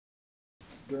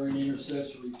during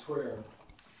intercessory prayer.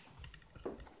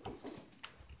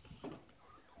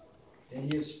 And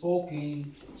he has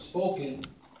spoken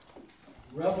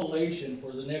revelation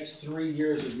for the next 3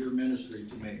 years of your ministry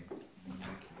to me.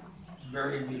 It's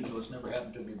very unusual. It's never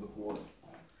happened to me before.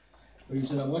 But he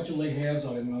said, I want you to lay hands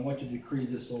on him, and I want you to decree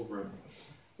this over him.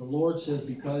 The Lord says,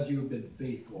 because you have been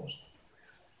faithful,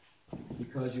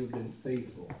 because you have been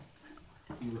faithful,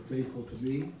 you were faithful to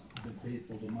me, you've been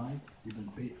faithful to mine, you've been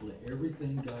faithful to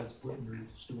everything God's put in your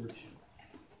stewardship.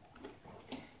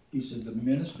 He said, the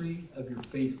ministry of your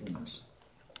faithfulness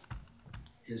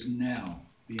is now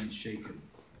being shaken.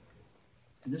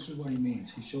 And this is what he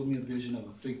means. He showed me a vision of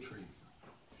a fig tree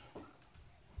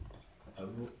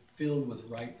filled with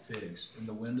ripe figs, and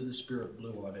the wind of the Spirit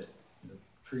blew on it, and the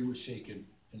tree was shaken,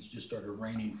 and it just started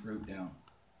raining fruit down.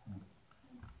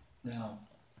 Now,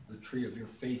 the tree of your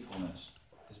faithfulness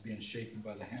is being shaken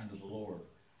by the hand of the Lord.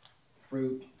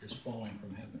 Fruit is falling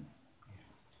from heaven.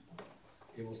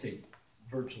 It will take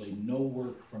virtually no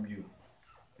work from you.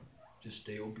 Just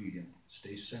stay obedient,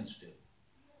 stay sensitive.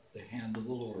 The hand of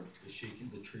the Lord is shaking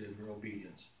the tree of your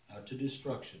obedience, not to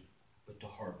destruction, but to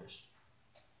harvest.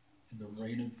 And the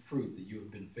rain of fruit that you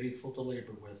have been faithful to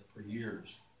labor with for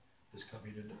years is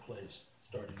coming into place,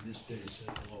 starting this day, says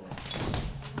the Lord.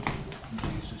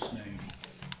 In Jesus' name.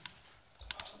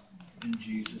 In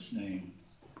Jesus' name.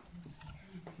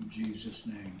 In Jesus'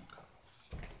 name.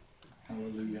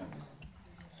 Hallelujah.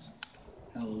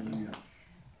 Hallelujah.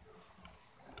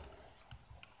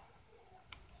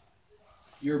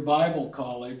 Your Bible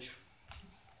college,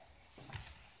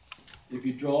 if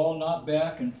you draw not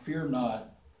back and fear not,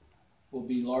 will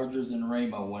be larger than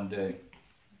Rhema one day.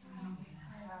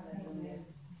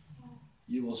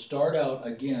 You will start out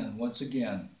again, once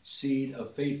again, seed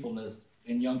of faithfulness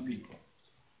in young people.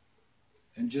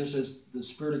 And just as the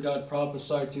Spirit of God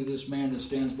prophesied through this man that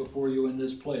stands before you in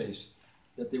this place,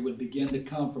 that they would begin to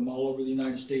come from all over the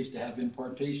United States to have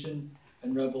impartation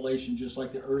and revelation, just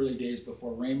like the early days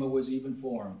before Rhema was even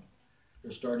formed.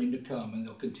 They're starting to come, and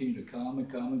they'll continue to come and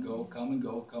come and go, come and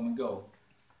go, come and go.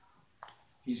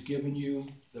 He's given you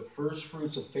the first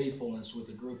fruits of faithfulness with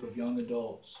a group of young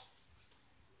adults.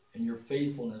 And your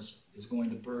faithfulness is going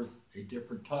to birth a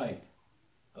different type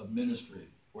of ministry,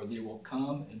 where they will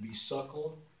come and be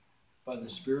suckled by the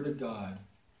Spirit of God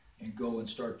and go and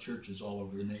start churches all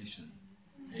over the nation.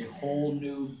 A whole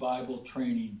new Bible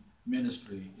training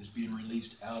ministry is being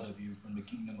released out of you from the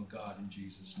kingdom of God in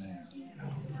Jesus' name.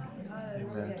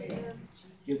 Amen.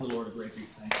 Give the Lord a great big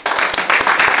thank you.